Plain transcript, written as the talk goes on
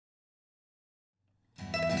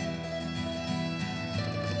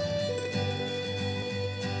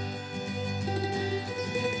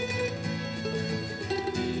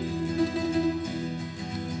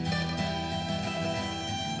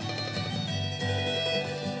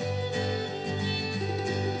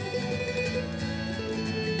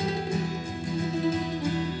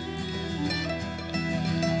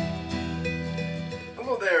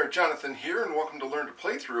Jonathon here, and welcome to Learn to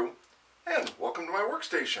Playthrough, and welcome to my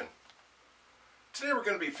workstation. Today we're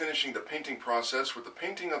going to be finishing the painting process with the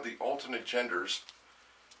painting of the alternate genders.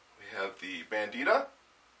 We have the Bandida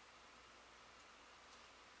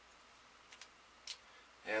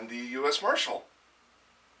and the U.S. Marshal.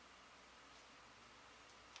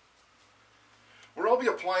 We'll all be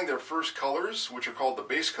applying their first colors, which are called the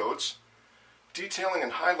base coats, detailing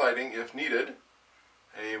and highlighting if needed,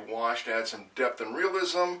 a wash to add some depth and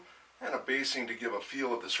realism, and a basing to give a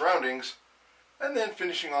feel of the surroundings, and then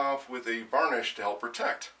finishing off with a varnish to help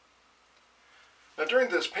protect. Now during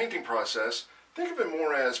this painting process, think of it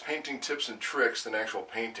more as painting tips and tricks than actual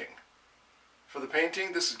painting. For the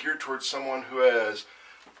painting, this is geared towards someone who has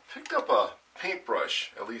picked up a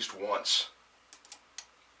paintbrush at least once.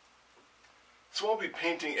 So I'll be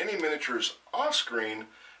painting any miniatures off screen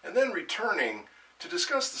and then returning to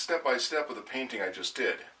discuss the step-by-step of the painting I just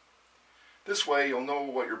did. This way you'll know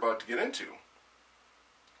what you're about to get into.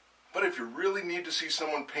 But if you really need to see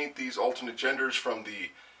someone paint these alternate genders from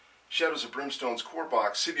the Shadows of Brimstone's core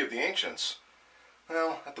box, City of the Ancients,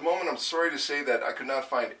 well, at the moment I'm sorry to say that I could not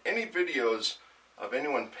find any videos of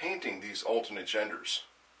anyone painting these alternate genders.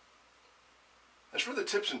 As for the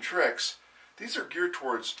tips and tricks, these are geared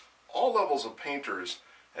towards all levels of painters,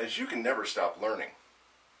 as you can never stop learning.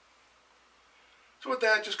 So with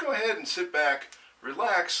that, just go ahead and sit back,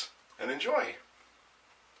 relax, and enjoy.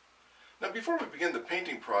 Now before we begin the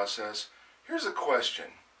painting process, here's a question.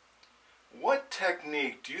 What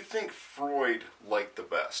technique do you think Freud liked the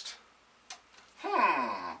best?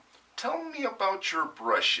 Tell me about your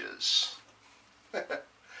brushes.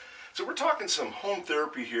 So we're talking some home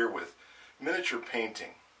therapy here with miniature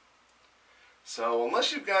painting. So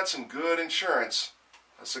unless you've got some good insurance,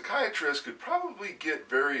 a psychiatrist could probably get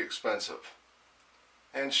very expensive.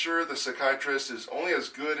 And sure, the psychiatrist is only as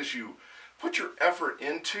good as you put your effort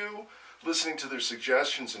into listening to their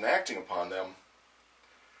suggestions and acting upon them.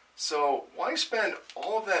 So why spend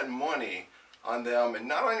all of that money on them and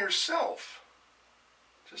not on yourself?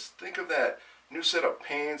 Just think of that new set of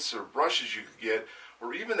paints or brushes you could get,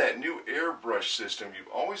 or even that new airbrush system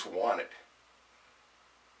you've always wanted.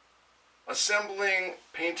 Assembling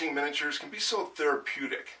painting miniatures can be so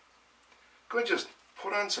therapeutic. Go ahead and just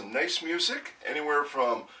put on some nice music, anywhere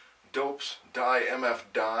from Dope's Die MF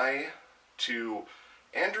Die to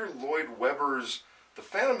Andrew Lloyd Webber's The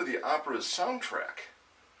Phantom of the Opera's soundtrack,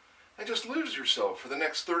 and just lose yourself for the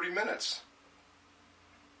next 30 minutes.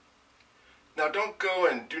 Now don't go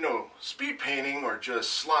and do no speed painting or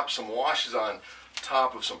just slap some washes on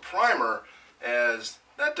top of some primer, as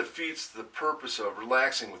that defeats the purpose of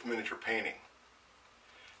relaxing with miniature painting.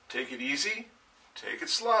 Take it easy, take it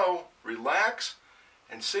slow, relax,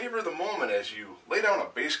 and savor the moment as you lay down a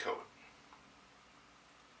base coat.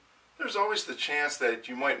 There's always the chance that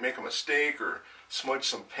you might make a mistake or smudge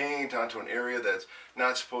some paint onto an area that's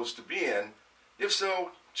not supposed to be in. If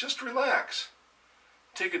so, just relax.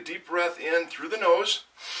 Take a deep breath in through the nose,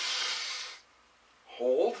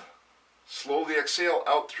 hold, slowly exhale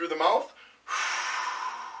out through the mouth,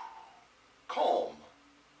 calm.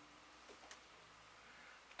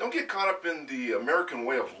 Don't get caught up in the American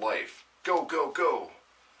way of life. Go, go, go.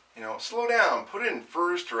 Slow down, put it in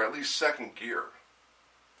first or at least second gear.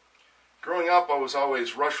 Growing up, I was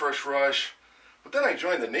always rush, rush, rush, but then I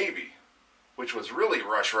joined the Navy, which was really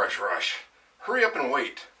rush, rush, rush. Hurry up and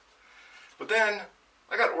wait. But then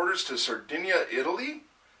I got orders to Sardinia, Italy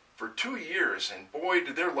for 2 years, and boy,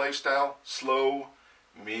 did their lifestyle slow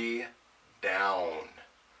me down.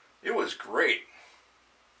 It was great.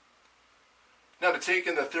 Now, to take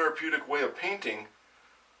in the therapeutic way of painting,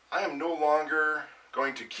 I am no longer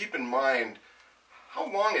going to keep in mind how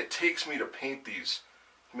long it takes me to paint these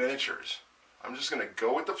miniatures. I'm just going to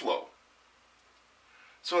go with the flow.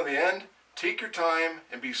 So in the end, take your time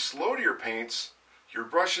and be slow to your paints, your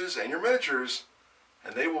brushes, and your miniatures,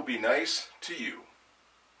 and they will be nice to you.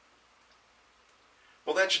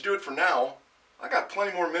 Well, that should do it for now. I got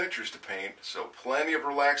plenty more miniatures to paint, so plenty of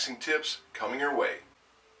relaxing tips coming your way.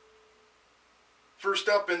 First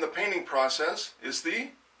up in the painting process is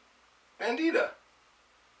the Bandida.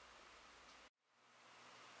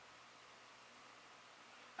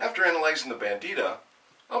 After analyzing the Bandida,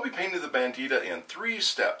 I'll be painting the Bandida in 3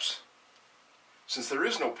 steps. Since there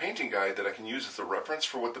is no painting guide that I can use as a reference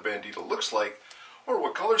for what the Bandida looks like or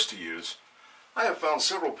what colors to use, I have found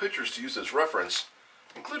several pictures to use as reference,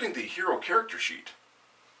 including the hero character sheet.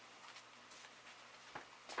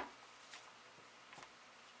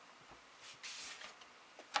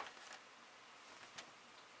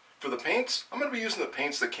 For the paints, I'm going to be using the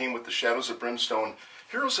paints that came with the Shadows of Brimstone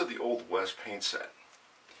Heroes of the Old West paint set.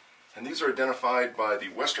 And these are identified by the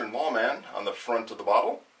Western Lawman on the front of the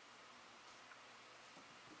bottle,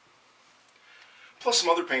 plus some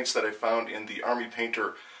other paints that I found in the Army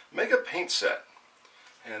Painter Mega Paint Set.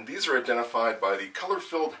 And these are identified by the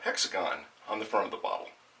color-filled hexagon on the front of the bottle.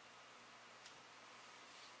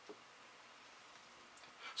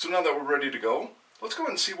 So now that we're ready to go, let's go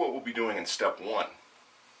ahead and see what we'll be doing in step 1.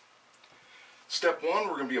 Step 1,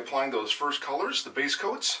 we're going to be applying those first colors, the base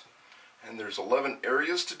coats, and there's 11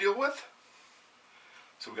 areas to deal with.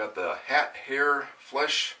 So we've got the hat, hair,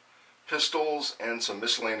 flesh, pistols, and some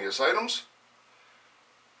miscellaneous items.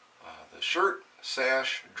 The shirt,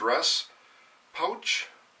 sash, dress, pouch,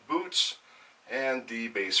 boots, and the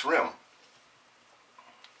base rim.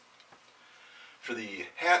 For the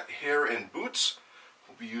hat, hair, and boots,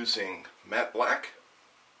 we'll be using matte black.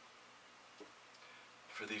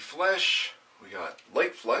 For the flesh, we got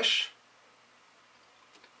light flesh.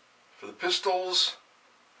 For the pistols,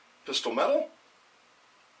 pistol metal.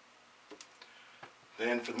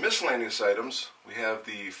 Then for the miscellaneous items, we have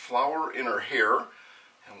the flower in her hair,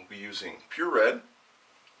 and we'll be using pure red.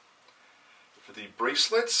 For the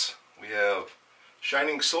bracelets, we have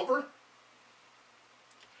shining silver.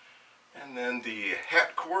 And then the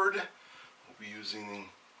hat cord, we'll be using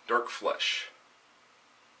dark flesh.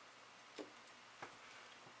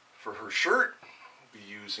 For her shirt, we'll be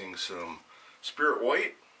using some spirit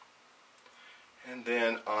white. And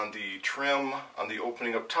then on the trim, on the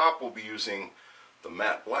opening up top, we'll be using the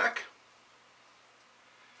matte black.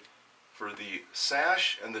 For the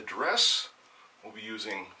sash and the dress, we'll be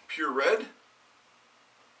using pure red.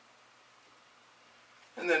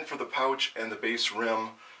 And then for the pouch and the base rim,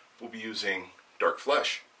 we'll be using dark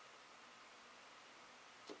flesh.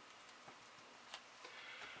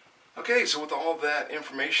 Okay, so with all that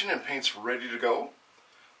information and paints ready to go,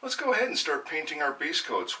 let's go ahead and start painting our base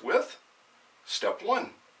coats with step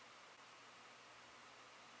 1.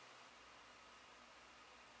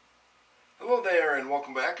 Hello there and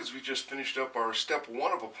welcome back as we just finished up our step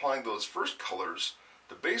 1 of applying those first colors,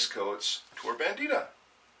 the base coats, to our Bandida.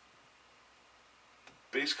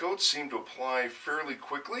 The base coats seem to apply fairly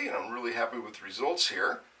quickly and I'm really happy with the results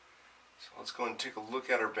here. So let's go and take a look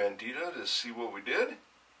at our Bandida to see what we did.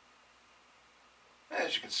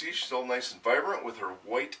 As you can see, she's all nice and vibrant with her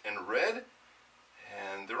white and red.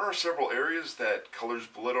 And there are several areas that colors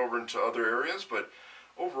bled over into other areas, but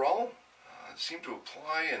overall, it seemed to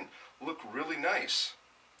apply and look really nice.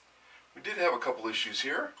 We did have a couple issues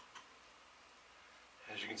here.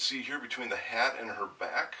 As you can see here between the hat and her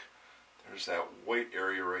back, there's that white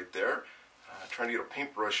area right there. Trying to get a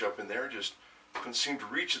paintbrush up in there, just couldn't seem to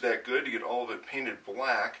reach it that good to get all of it painted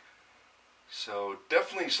black. So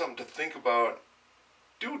definitely something to think about.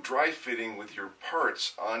 Do dry fitting with your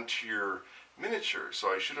parts onto your miniature. So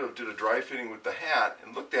I should have did a dry fitting with the hat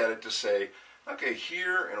and looked at it to say, okay,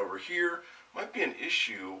 here and over here might be an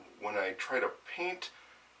issue when I try to paint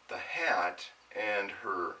the hat and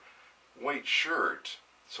her white shirt.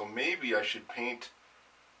 So maybe I should paint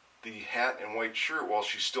the hat and white shirt while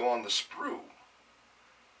she's still on the sprue.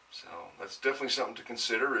 So that's definitely something to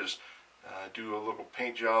consider, is do a little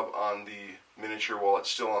paint job on the miniature while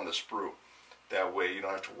it's still on the sprue. That way you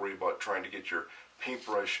don't have to worry about trying to get your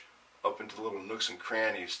paintbrush up into the little nooks and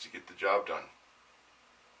crannies to get the job done.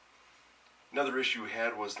 Another issue we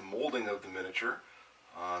had was the molding of the miniature.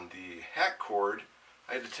 On the hat cord,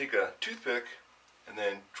 I had to take a toothpick and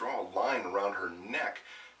then draw a line around her neck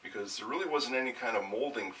because there really wasn't any kind of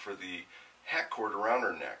molding for the hat cord around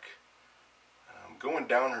her neck. Going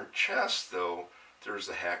down her chest, though, there's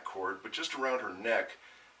the hat cord, but just around her neck,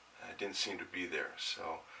 it didn't seem to be there.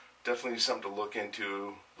 So definitely something to look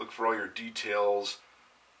into. Look for all your details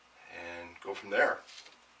and go from there.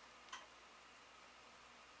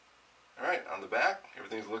 Alright, on the back,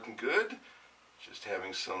 everything's looking good. Just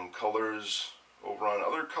having some colors over on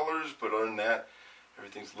other colors, but other than that,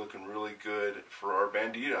 everything's looking really good for our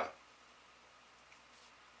Bandida.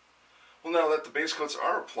 Well, now that the base coats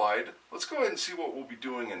are applied, let's go ahead and see what we'll be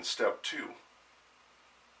doing in step 2.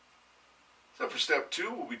 So for step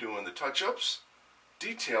 2, we'll be doing the touch-ups,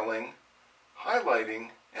 detailing, highlighting,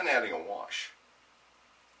 and adding a wash.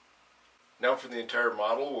 Now for the entire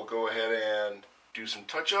model, we'll go ahead and do some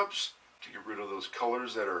touch-ups to get rid of those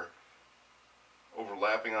colors that are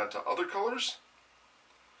overlapping onto other colors.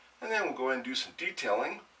 And then we'll go ahead and do some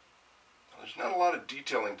detailing. Now, there's not a lot of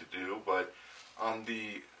detailing to do, but on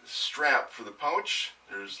the strap for the pouch,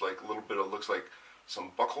 there's like a little bit of, looks like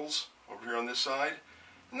some buckles over here on this side.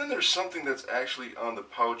 And then there's something that's actually on the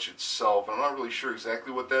pouch itself. I'm not really sure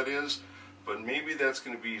exactly what that is, but maybe that's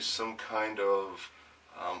going to be some kind of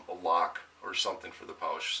a lock or something for the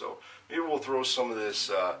pouch. So maybe we'll throw some of this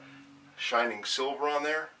shining silver on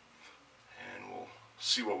there, and we'll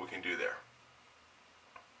see what we can do there.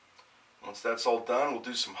 Once that's all done, we'll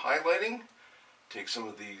do some highlighting. Take some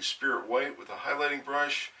of the Spirit White with a highlighting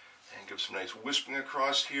brush and give some nice wisping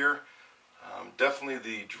across here. Definitely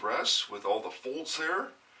the dress with all the folds there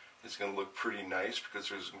is going to look pretty nice because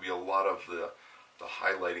there's going to be a lot of the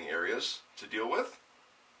highlighting areas to deal with.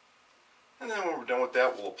 And then when we're done with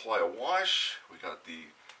that, we'll apply a wash. We got the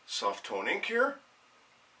soft tone ink here.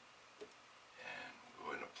 And we'll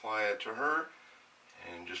go ahead and apply it to her.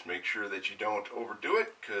 And just make sure that you don't overdo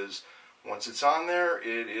it, because once it's on there,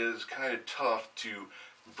 it is kind of tough to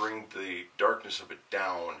bring the darkness of it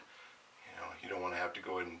down. You don't want to have to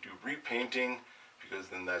go ahead and do repainting, because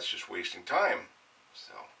then that's just wasting time.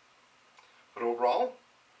 So, but overall,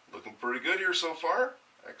 looking pretty good here so far.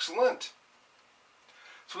 Excellent.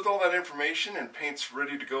 So with all that information and paints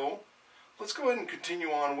ready to go, let's go ahead and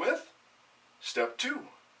continue on with step 2.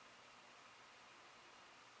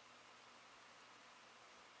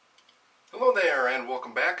 Hello there, and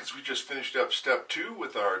welcome back, as we just finished up step 2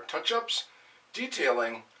 with our touch-ups,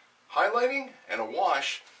 detailing, highlighting, and a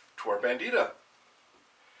wash to our Bandida.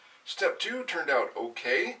 Step 2 turned out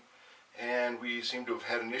okay, and we seem to have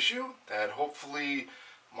had an issue that hopefully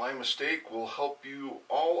my mistake will help you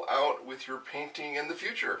all out with your painting in the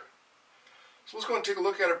future. So let's go and take a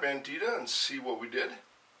look at our Bandida and see what we did.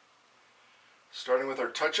 Starting with our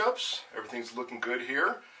touch-ups, everything's looking good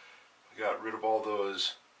here. We got rid of all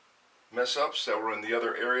those mess-ups that were in the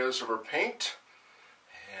other areas of our paint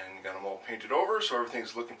and got them all painted over, so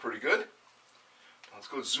everything's looking pretty good. Let's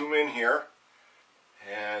go zoom in here,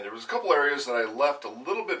 and there was a couple areas that I left a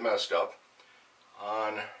little bit messed up.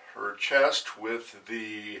 On her chest with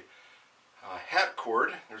the hat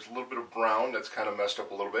cord, there's a little bit of brown that's kind of messed up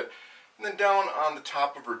a little bit, and then down on the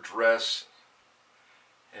top of her dress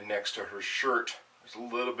and next to her shirt, there's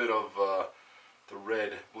a little bit of the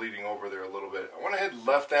red bleeding over there a little bit. I went ahead and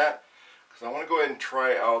left that because I want to go ahead and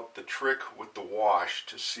try out the trick with the wash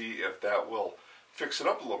to see if that will fix it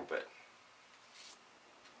up a little bit.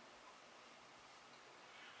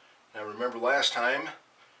 Now remember last time,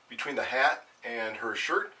 between the hat and her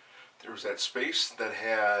shirt, there was that space that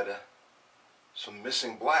had some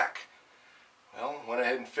missing black. Well, went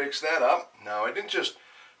ahead and fixed that up. Now I didn't just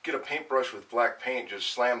get a paintbrush with black paint,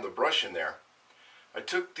 just slam the brush in there. I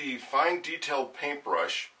took the fine detailed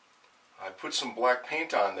paintbrush, I put some black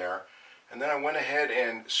paint on there, and then I went ahead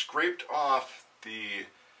and scraped off the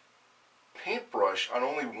paintbrush on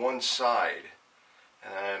only one side.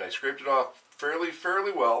 And I scraped it off fairly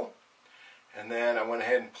well. And then I went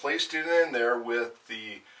ahead and placed it in there with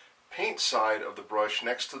the paint side of the brush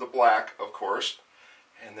next to the black, of course,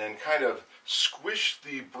 and then kind of squished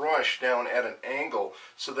the brush down at an angle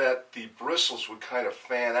so that the bristles would kind of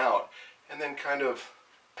fan out, and then kind of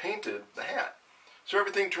painted the hat. So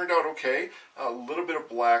everything turned out okay. A little bit of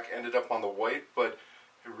black ended up on the white, but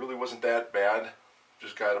it really wasn't that bad.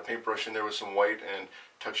 Just got a paintbrush in there with some white and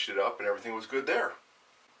touched it up, and everything was good there.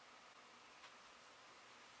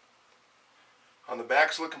 On the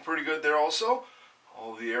back's looking pretty good there also.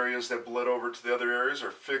 All the areas that bled over to the other areas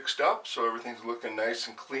are fixed up, so everything's looking nice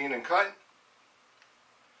and clean and cut.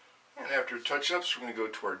 And after touch-ups, we're going to go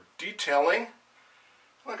to our detailing.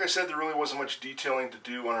 Like I said, there really wasn't much detailing to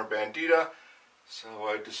do on our Bandida, so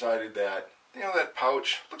I decided that, that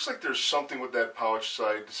pouch, looks like there's something with that pouch, so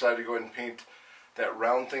I decided to go ahead and paint that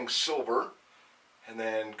round thing silver, and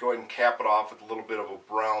then go ahead and cap it off with a little bit of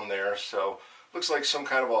a brown there, so looks like some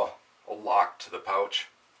kind of a lock to the pouch.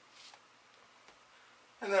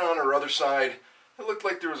 And then on her other side, it looked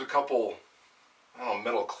like there was a couple,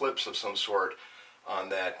 metal clips of some sort on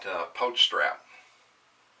that pouch strap.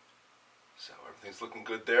 So everything's looking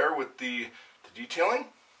good there with the detailing.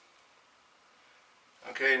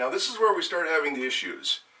 Okay, now this is where we start having the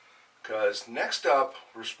issues, because next up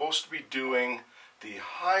we're supposed to be doing the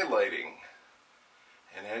highlighting.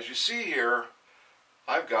 And as you see here,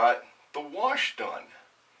 I've got the wash done.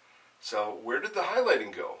 So where did the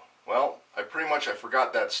highlighting go? Well, I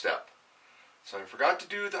forgot that step. So I forgot to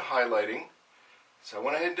do the highlighting. So I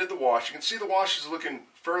went ahead and did the wash. You can see the wash is looking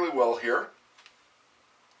fairly well here.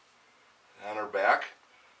 On her back,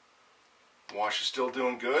 the wash is still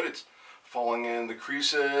doing good. It's falling in the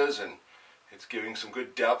creases and it's giving some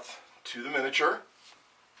good depth to the miniature.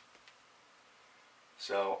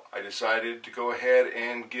 So I decided to go ahead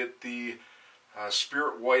and get the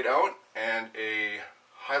Spirit White out and a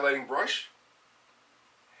highlighting brush,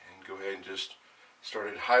 and go ahead and just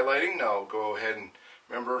started highlighting. Now go ahead and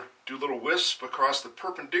remember, do a little wisp across the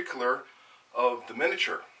perpendicular of the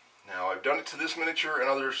miniature. Now I've done it to this miniature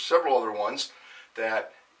and several other ones,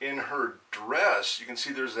 that in her dress you can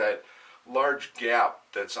see there's that large gap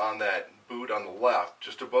that's on that boot on the left.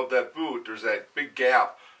 Just above that boot, there's that big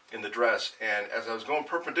gap in the dress, and as I was going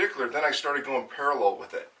perpendicular, then I started going parallel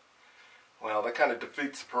with it. Well, that kind of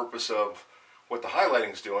defeats the purpose of what the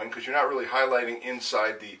highlighting is doing, because you're not really highlighting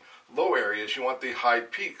inside the low areas. You want the high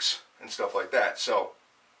peaks and stuff like that. So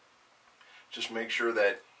just make sure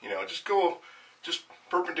that, you know, just go just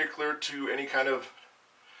perpendicular to any kind of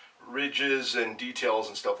ridges and details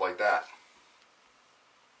and stuff like that.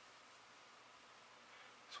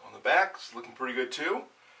 So on the back, it's looking pretty good too.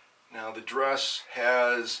 Now the dress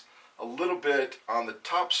has a little bit on the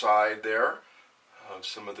top side there of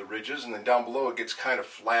some of the ridges, and then down below it gets kind of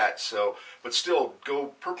flat. So, but still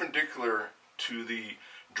go perpendicular to the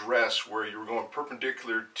dress where you were going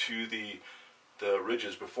perpendicular to the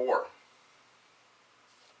ridges before.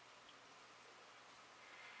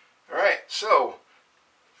 Alright, so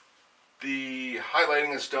the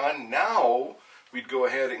highlighting is done. Now we'd go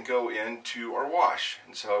ahead and go into our wash.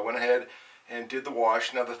 And so I went ahead and did the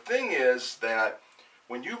wash. Now the thing is that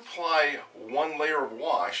when you apply one layer of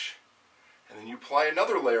wash and then you apply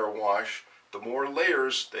another layer of wash, the more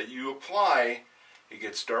layers that you apply, it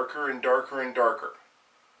gets darker and darker and darker.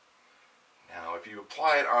 Now if you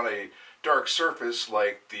apply it on a dark surface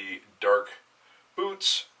like the dark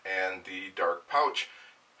boots and the dark pouch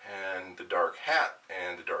and the dark hat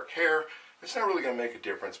and the dark hair, it's not really going to make a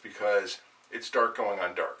difference because it's dark going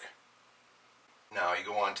on dark. Now you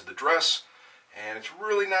go on to the dress, and it's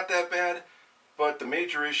really not that bad, but the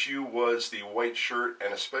major issue was the white shirt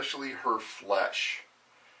and especially her flesh.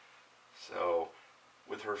 So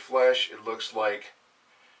with her flesh, it looks like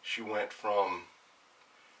she went from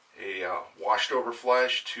a washed over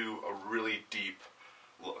flesh to a really deep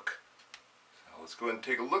look. So let's go ahead and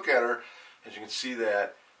take a look at her. As you can see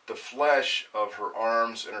that the flesh of her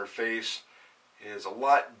arms and her face is a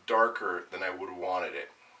lot darker than I would have wanted it.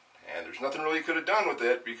 And there's nothing really you could have done with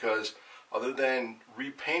it, because other than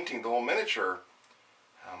repainting the whole miniature,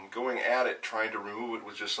 going at it, trying to remove it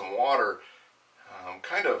with just some water,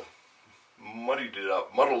 kind of muddled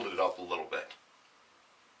it up a little bit.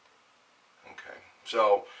 Okay,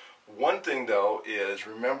 so one thing though is,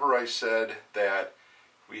 remember I said that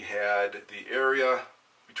we had the area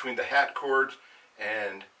between the hat cord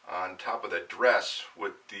and on top of that dress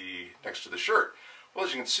with the next to the shirt. Well,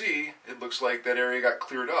 as you can see, it looks like that area got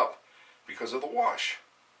cleared up because of the wash.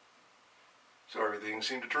 So everything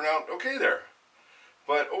seemed to turn out okay there.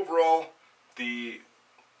 But overall, the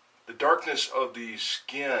darkness of the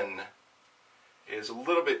skin is a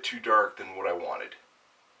little bit too dark than what I wanted.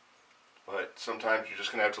 But sometimes you're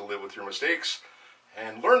just going to have to live with your mistakes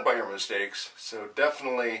and learn by your mistakes. So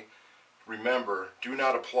definitely remember, do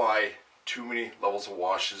not apply too many levels of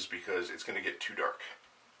washes because it's going to get too dark.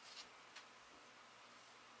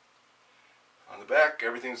 On the back,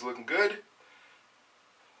 everything's looking good.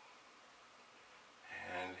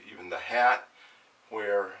 And even the hat,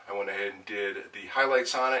 where I went ahead and did the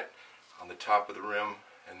highlights on it, on the top of the rim,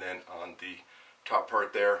 and then on the top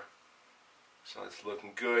part there. So it's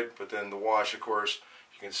looking good, but then the wash, of course,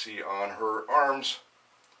 you can see on her arms,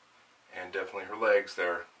 and definitely her legs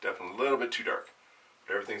there, definitely a little bit too dark.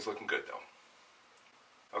 But everything's looking good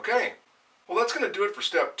though. Okay, well that's going to do it for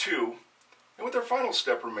step 2. And with our final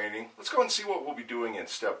step remaining, let's go and see what we'll be doing in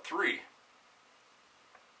step 3.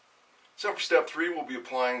 So for step 3, we'll be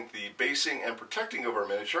applying the basing and protecting of our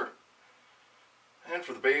miniature. And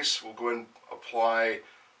for the base, we'll go ahead and apply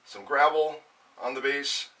some gravel on the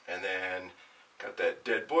base, and then got that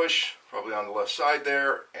dead bush probably on the left side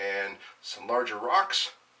there, and some larger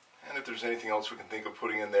rocks. And if there's anything else we can think of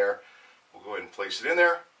putting in there, we'll go ahead and place it in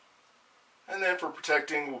there. And then for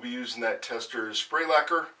protecting, we'll be using that Tester spray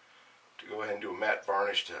lacquer to go ahead and do a matte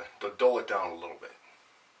varnish to dull it down a little bit.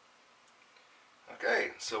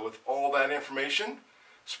 Okay, so with all that information,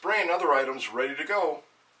 spray and other items ready to go,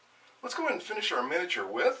 let's go ahead and finish our miniature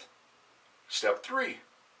with step 3.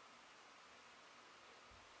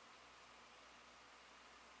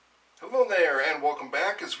 Hello there, and welcome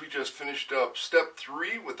back, as we just finished up step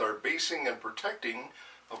 3 with our basing and protecting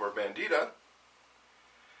of our Bandida.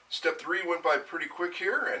 Step 3 went by pretty quick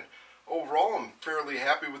here, and overall I'm fairly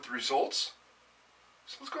happy with the results.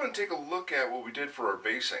 So let's go ahead and take a look at what we did for our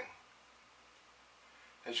basing.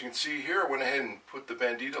 As you can see here, I went ahead and put the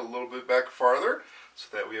Bandida a little bit back farther so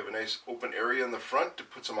that we have a nice open area in the front to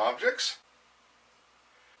put some objects.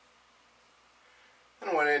 Then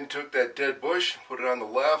I went ahead and took that dead bush, put it on the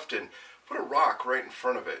left, and put a rock right in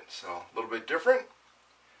front of it. So a little bit different.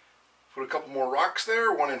 Put a couple more rocks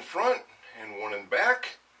there, one in front and one in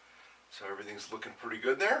back. So everything's looking pretty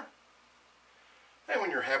good there. And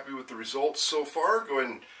when you're happy with the results so far, go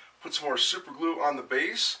ahead and put some more super glue on the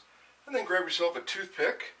base. And then grab yourself a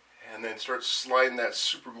toothpick and then start sliding that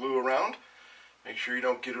super glue around. Make sure you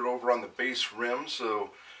don't get it over on the base rim, so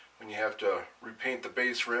when you have to repaint the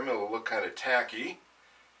base rim it'll look kind of tacky.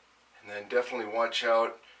 And then definitely watch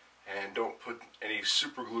out and don't put any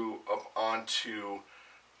super glue up onto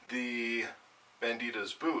the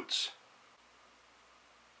Bandida's boots.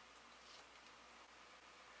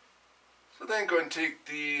 So then go ahead and take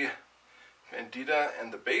the Bandida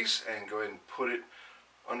and the base and go ahead and put it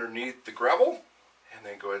underneath the gravel, and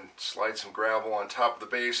then go ahead and slide some gravel on top of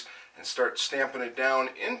the base and start stamping it down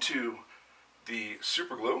into the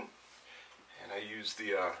super glue. And I use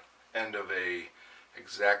the end of a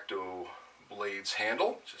X-Acto blades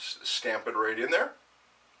handle, just stamp it right in there.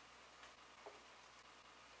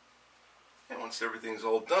 And once everything's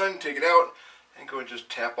all done, take it out and go and just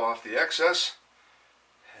tap off the excess,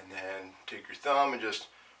 and then take your thumb and just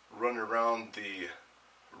run around the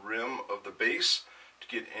rim of the base to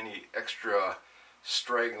get any extra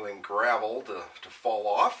straggling gravel to fall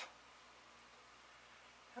off.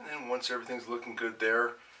 And then once everything's looking good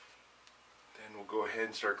there, then we'll go ahead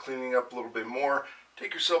and start cleaning up a little bit more.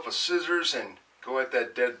 Take yourself a scissors and go at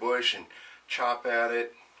that dead bush and chop at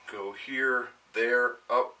it. Go here, there,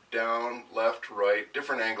 up, down, left, right,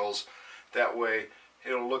 different angles. That way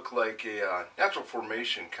it'll look like a natural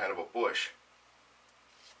formation kind of a bush.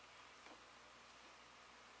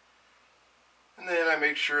 And then I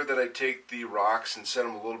make sure that I take the rocks and set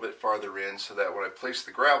them a little bit farther in so that when I place the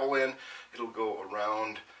gravel in, it'll go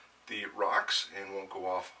around the rocks and won't go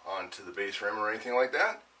off onto the base rim or anything like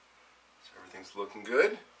that. So everything's looking good.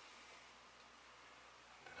 And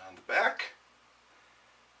then on the back,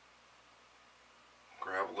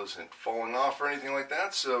 gravel isn't falling off or anything like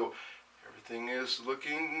that, so everything is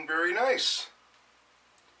looking very nice.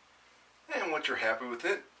 And once you're happy with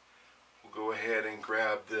it, we'll go ahead and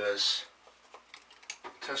grab this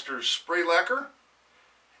Tester spray lacquer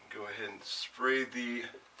and go ahead and spray the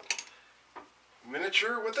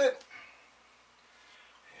miniature with it.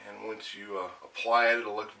 And once you apply it,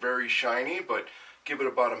 it'll look very shiny, but give it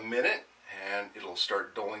about a minute and it'll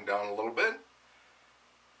start dulling down a little bit.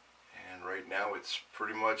 And right now it's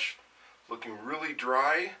pretty much looking really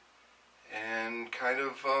dry and kind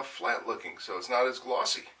of flat looking, so it's not as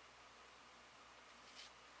glossy.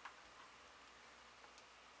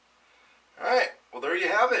 Alright, well there you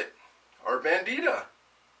have it, our Bandida.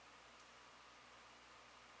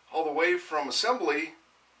 All the way from assembly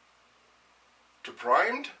to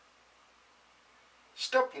primed,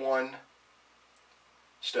 step 1,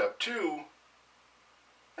 step 2,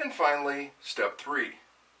 and finally step 3.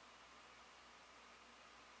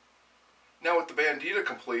 Now with the Bandida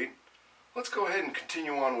complete, let's go ahead and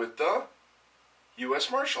continue on with the U.S.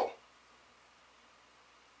 Marshal.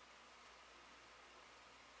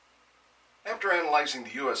 After analyzing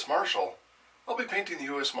the U.S. Marshal, I'll be painting the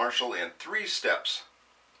U.S. Marshal in 3 steps.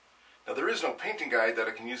 Now there is no painting guide that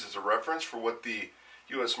I can use as a reference for what the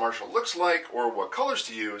U.S. Marshal looks like or what colors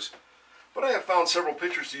to use, but I have found several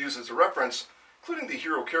pictures to use as a reference, including the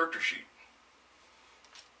hero character sheet.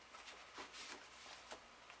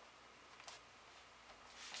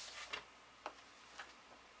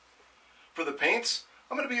 For the paints,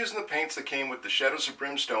 I'm going to be using the paints that came with the Shadows of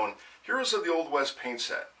Brimstone Heroes of the Old West paint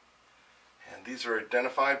set. And these are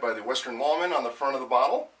identified by the Western Lawman on the front of the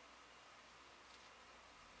bottle,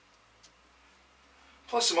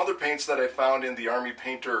 plus some other paints that I found in the Army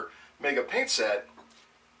Painter Mega Paint set,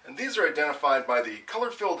 and these are identified by the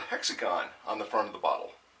color-filled hexagon on the front of the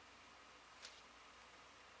bottle.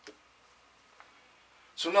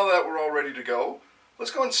 So now that we're all ready to go,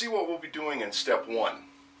 let's go and see what we'll be doing in step 1.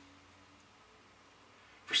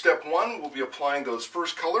 For step 1, we'll be applying those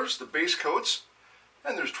first colors, the base coats,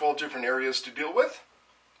 and there's 12 different areas to deal with.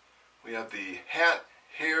 We have the hat,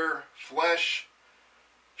 hair, flesh,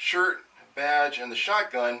 shirt, badge, and the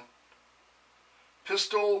shotgun,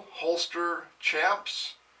 pistol, holster,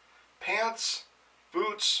 chaps, pants,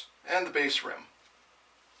 boots, and the base rim.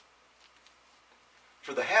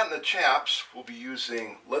 For the hat and the chaps, we'll be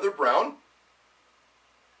using leather brown.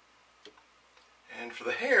 And for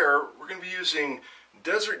the hair, we're going to be using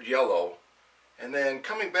desert yellow. And then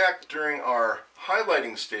coming back during our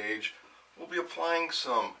highlighting stage, we'll be applying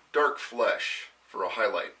some dark flesh for a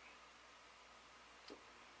highlight.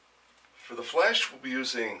 For the flesh, we'll be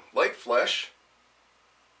using light flesh.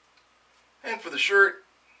 And for the shirt,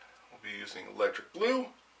 we'll be using electric blue.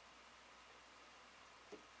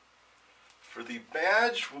 For the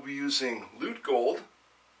badge, we'll be using loot gold.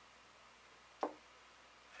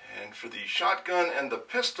 And for the shotgun and the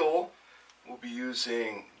pistol, we'll be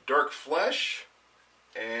using dark flesh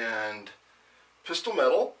and pistol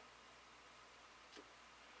metal.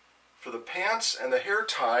 For the pants and the hair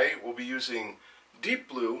tie, we'll be using deep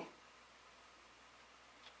blue.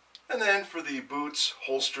 And then for the boots,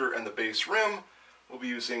 holster, and the base rim, we'll be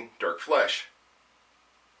using dark flesh.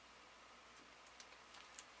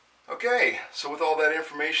 Okay, so with all that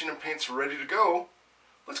information and paints ready to go,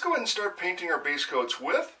 let's go ahead and start painting our base coats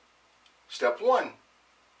with step 1.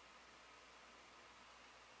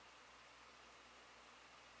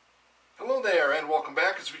 Hello there, and welcome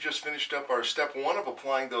back as we just finished up our step 1 of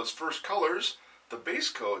applying those first colors, the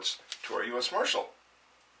base coats, to our U.S. Marshal.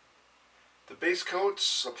 The base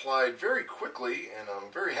coats applied very quickly, and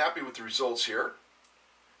I'm very happy with the results here.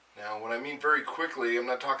 Now, when I mean very quickly, I'm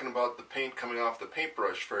not talking about the paint coming off the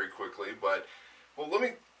paintbrush very quickly, but, well, let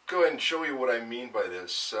me go ahead and show you what I mean by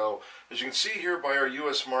this. So, as you can see here by our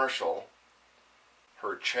U.S. Marshal,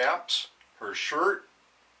 her chaps, her shirt,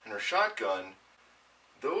 and her shotgun,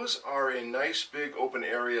 those are in nice big open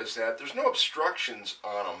areas that there's no obstructions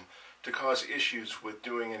on them to cause issues with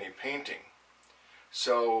doing any painting.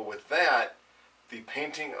 So with that, the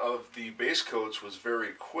painting of the base coats was very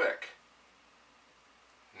quick.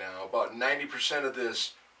 Now about 90% of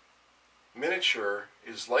this miniature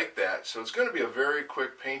is like that, so it's going to be a very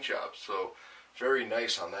quick paint job, so very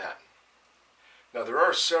nice on that. Now there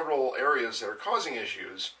are several areas that are causing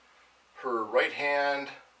issues. Her right hand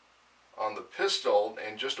on the pistol,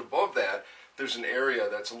 and just above that there's an area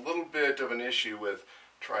that's a little bit of an issue with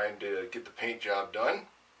trying to get the paint job done.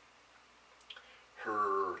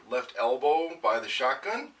 Her left elbow by the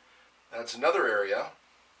shotgun, that's another area.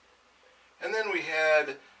 And then we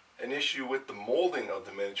had an issue with the molding of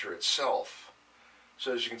the miniature itself.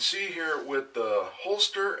 So as you can see here with the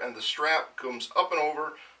holster, and the strap comes up and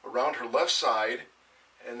over around her left side,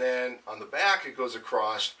 and then on the back it goes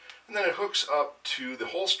across, and then it hooks up to the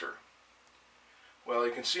holster. Well,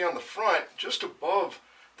 you can see on the front, just above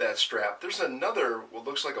that strap, there's another, what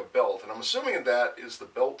looks like a belt, and I'm assuming that is the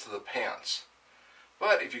belt to the pants.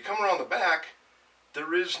 But if you come around the back,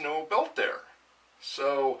 there is no belt there.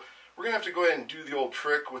 So we're going to have to go ahead and do the old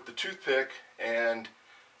trick with the toothpick and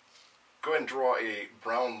go ahead and draw a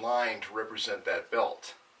brown line to represent that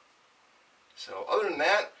belt. So other than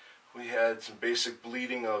that, we had some basic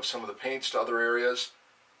bleeding of some of the paints to other areas,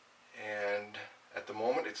 and at the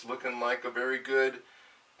moment it's looking like a very good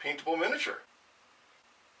paintable miniature.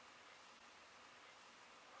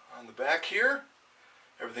 On the back here,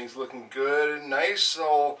 everything's looking good and nice.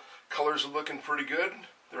 All colors are looking pretty good.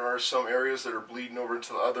 There are some areas that are bleeding over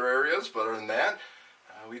into the other areas, but other than that,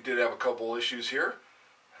 we did have a couple issues here.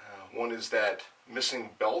 One is that missing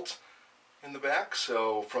belt in the back,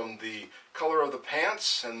 so from the color of the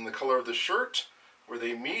pants and the color of the shirt where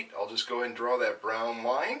they meet, I'll just go ahead and draw that brown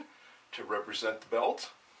line to represent the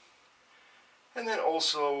belt. And then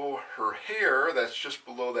also her hair, that's just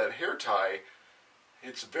below that hair tie,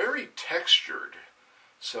 it's very textured.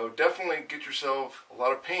 So definitely get yourself a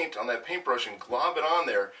lot of paint on that paintbrush and glob it on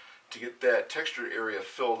there to get that textured area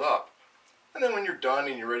filled up. And then when you're done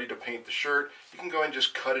and you're ready to paint the shirt, you can go ahead and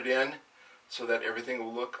just cut it in so that everything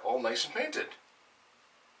will look all nice and painted.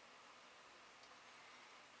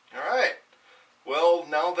 Alright, well,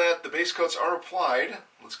 now that the base coats are applied,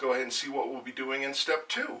 let's go ahead and see what we'll be doing in step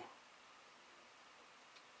 2.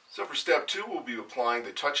 So for step 2, we'll be applying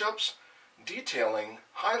the touch-ups, detailing,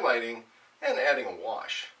 highlighting, and adding a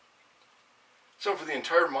wash. So for the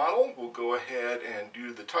entire model, we'll go ahead and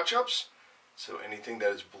do the touch-ups. So anything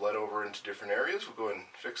that is bled over into different areas, we'll go ahead and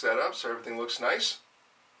fix that up so everything looks nice.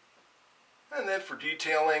 And then for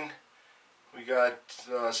detailing, we got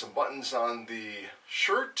some buttons on the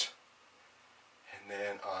shirt, and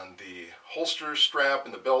then on the holster strap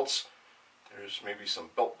and the belts, there's maybe some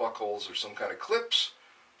belt buckles or some kind of clips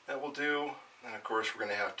that will do. And of course we're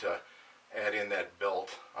going to have to add in that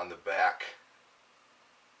belt on the back.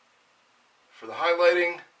 For the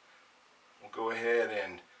highlighting, we'll go ahead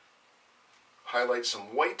and highlight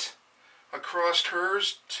some white across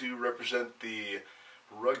hers to represent the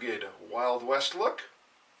rugged Wild West look.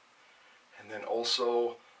 And then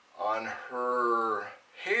also on her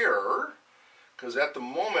hair, because at the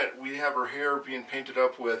moment we have her hair being painted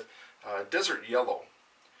up with desert yellow.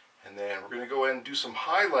 And then we're going to go ahead and do some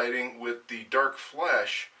highlighting with the dark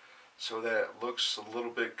flesh so that it looks a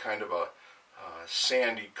little bit kind of a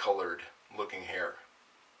sandy colored looking hair.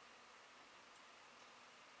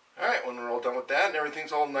 Alright, when we're all done with that and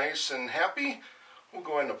everything's all nice and happy, we'll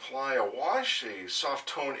go ahead and apply a wash, a soft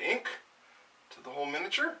tone ink to the whole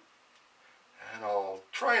miniature. And I'll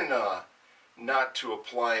try and not to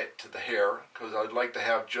apply it to the hair, because I'd like to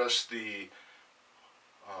have just the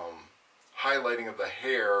highlighting of the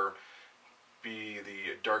hair be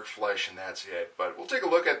the dark flesh, and that's it. But we'll take a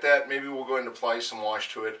look at that. Maybe we'll go ahead and apply some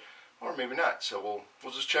wash to it or maybe not. So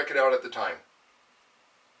we'll just check it out at the time.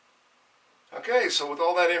 Okay, so with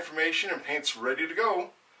all that information and paints ready to go,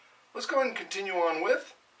 let's go ahead and continue on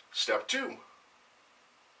with step 2.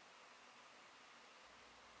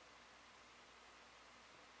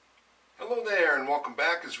 Hello there, and welcome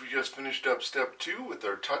back as we just finished up step 2 with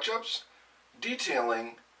our touch-ups,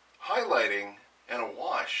 detailing, highlighting, and a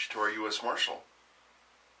wash to our U.S. Marshal.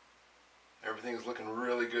 Everything's looking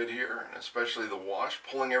really good here, and especially the wash,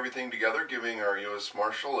 pulling everything together, giving our U.S.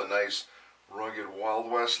 Marshal a nice rugged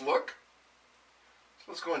Wild West look. So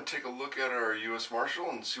let's go and take a look at our U.S. Marshal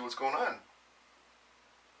and see what's going on.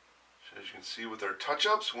 So as you can see with our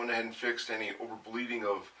touch-ups, went ahead and fixed any overbleeding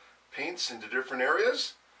of paints into different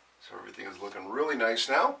areas. So everything is looking really nice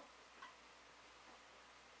now.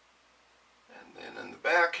 And then in the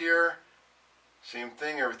back here, same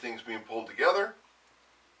thing, everything's being pulled together.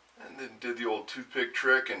 And then did the old toothpick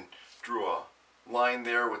trick and drew a line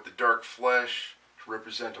there with the dark flesh to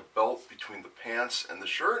represent a belt between the pants and the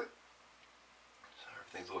shirt.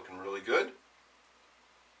 Everything's looking really good.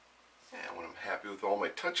 And when I'm happy with all my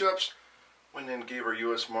touch-ups, went in and gave our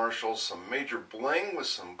U.S. Marshal some major bling with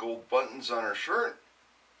some gold buttons on her shirt.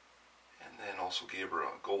 And then also gave her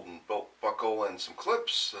a golden belt buckle and some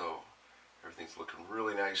clips, so everything's looking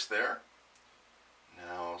really nice there.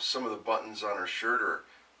 Now some of the buttons on her shirt are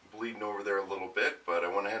bleeding over there a little bit, but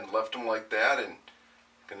I went ahead and left them like that, and I'm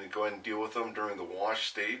going to go ahead and deal with them during the wash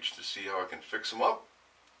stage to see how I can fix them up.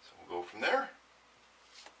 So we'll go from there.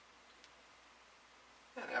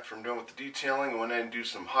 And after I'm done with the detailing, I went ahead and do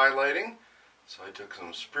some highlighting. So I took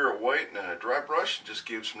some Spirit White and a dry brush and just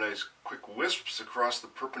gave some nice quick wisps across the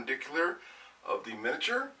perpendicular of the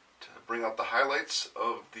miniature to bring out the highlights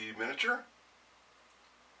of the miniature.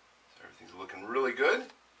 So everything's looking really good.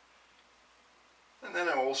 And then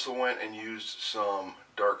I also went and used some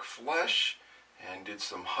dark flesh and did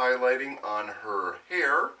some highlighting on her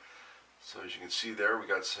hair. So as you can see there, we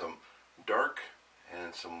got some dark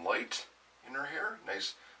and some light in her hair.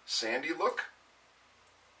 Nice sandy look.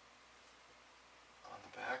 On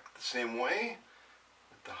the back the same way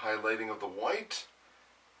with the highlighting of the white.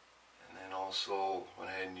 And then also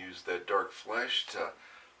went ahead and used that dark flesh to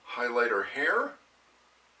highlight her hair.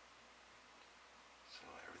 So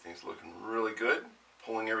everything's looking really good,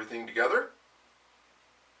 pulling everything together.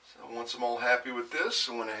 So once I'm all happy with this,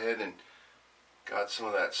 I went ahead and got some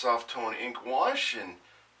of that soft tone ink wash and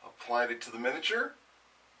applied it to the miniature.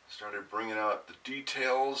 Started bringing out the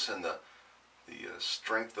details and the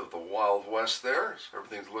strength of the Wild West there. So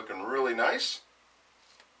everything's looking really nice.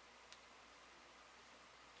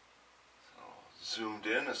 So zoomed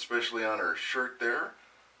in, especially on her shirt there.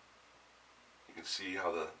 You can see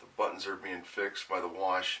how the buttons are being fixed by the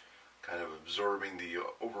wash, kind of absorbing the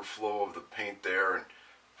overflow of the paint there and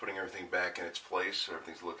putting everything back in its place. So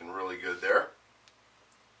everything's looking really good there.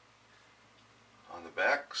 On the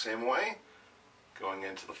back, same way. Going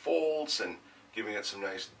into the folds and giving it some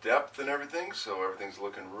nice depth and everything, so everything's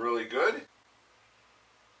looking really good.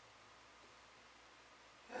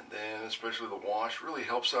 And then especially the wash really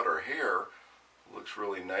helps out her hair. It looks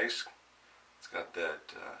really nice. It's got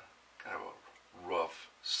that kind of a rough,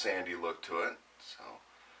 sandy look to it. So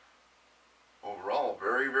overall,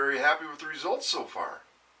 very, very happy with the results so far.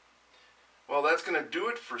 Well, that's going to do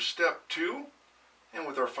it for step 2. And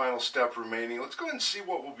with our final step remaining, let's go ahead and see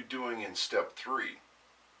what we'll be doing in step 3.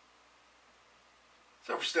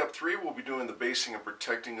 So for step 3, we'll be doing the basing and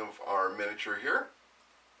protecting of our miniature here.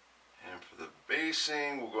 And for the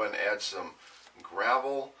basing, we'll go ahead and add some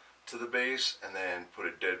gravel to the base, and then put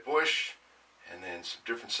a dead bush, and then some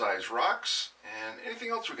different size rocks, and anything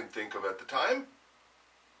else we can think of at the time.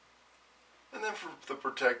 And then for the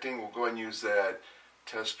protecting, we'll go ahead and use that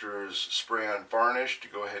Tester's spray-on varnish to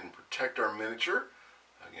go ahead and protect our miniature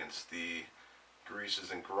against the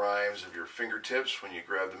greases and grimes of your fingertips when you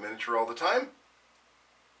grab the miniature all the time.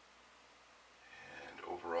 And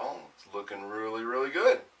overall, it's looking really, really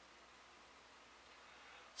good.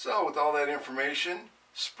 So with all that information,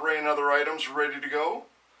 spray and other items ready to go,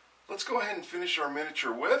 let's go ahead and finish our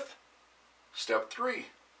miniature with step 3.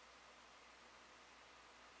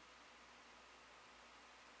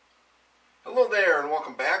 Hello there, and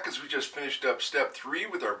welcome back as we just finished up step 3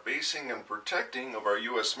 with our basing and protecting of our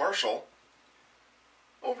U.S. Marshal.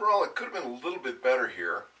 Overall, it could have been a little bit better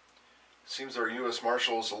here. It seems our U.S.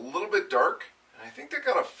 Marshal is a little bit dark, and I think that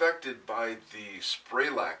got affected by the spray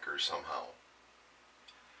lacquer somehow.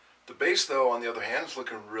 The base, though, on the other hand, is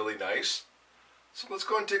looking really nice. So let's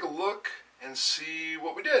go and take a look and see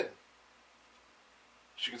what we did.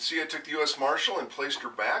 As you can see, I took the U.S. Marshal and placed her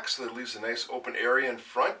back so that it leaves a nice open area in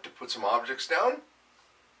front to put some objects down.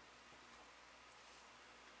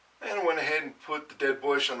 And I went ahead and put the dead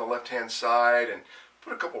bush on the left-hand side and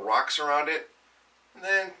put a couple rocks around it. And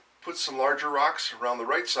then put some larger rocks around the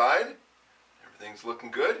right side. Everything's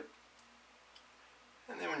looking good.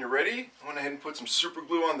 And then when you're ready, I went ahead and put some super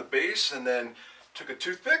glue on the base and then took a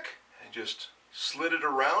toothpick and just slid it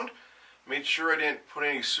around. Made sure I didn't put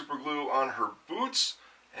any super glue on her boots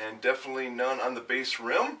and definitely none on the base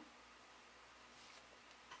rim.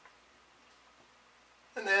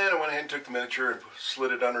 And then I went ahead and took the miniature and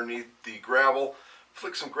slid it underneath the gravel,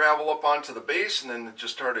 flicked some gravel up onto the base, and then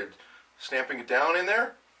just started stamping it down in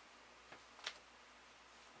there.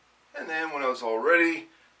 And then when I was all ready,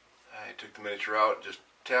 I took the miniature out, just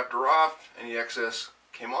tapped her off, any excess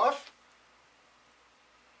came off.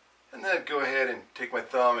 And then I'd go ahead and take my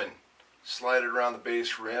thumb and slide it around the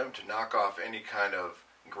base rim to knock off any kind of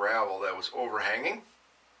gravel that was overhanging.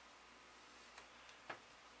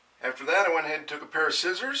 After that, I went ahead and took a pair of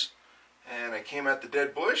scissors and I came at the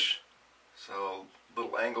dead bush. So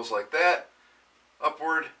little angles like that,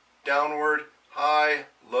 upward, downward, high,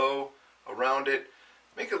 low, around it.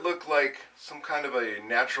 Make it look like some kind of a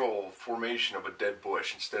natural formation of a dead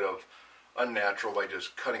bush instead of unnatural by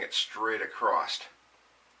just cutting it straight across.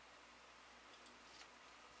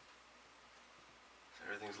 So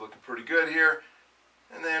everything's looking pretty good here.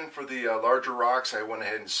 And then for the larger rocks, I went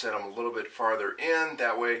ahead and set them a little bit farther in.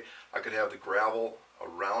 That way I could have the gravel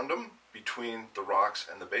around them between the rocks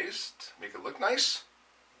and the base to make it look nice.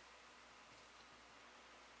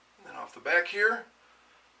 And then off the back here,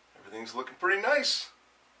 everything's looking pretty nice.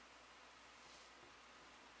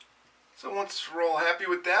 So once we're all happy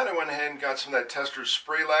with that, I went ahead and got some of that Testor's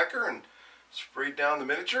spray lacquer and sprayed down the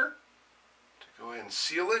miniature to go ahead and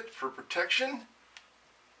seal it for protection,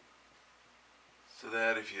 so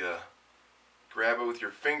that if you grab it with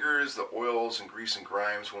your fingers, the oils and grease and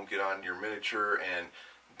grimes won't get on your miniature and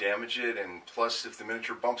damage it, and plus if the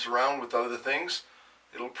miniature bumps around with other things,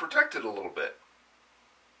 it'll protect it a little bit.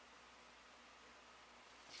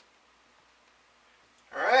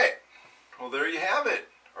 Alright, well there you have it,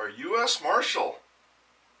 our U.S. Marshal.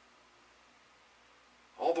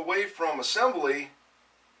 All the way from assembly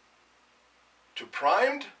to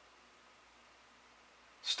primed,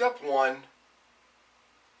 step 1,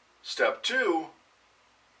 step 2,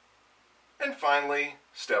 and finally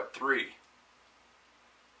step 3.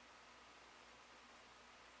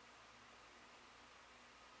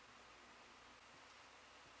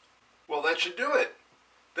 Well, that should do it.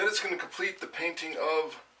 Then it's going to complete the painting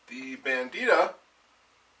of the Bandida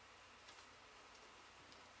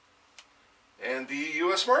and the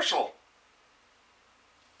U.S. Marshal.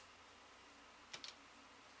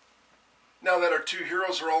 Now that our two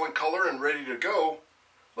heroes are all in color and ready to go,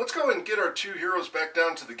 let's go and get our two heroes back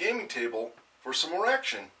down to the gaming table for some more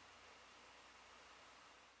action.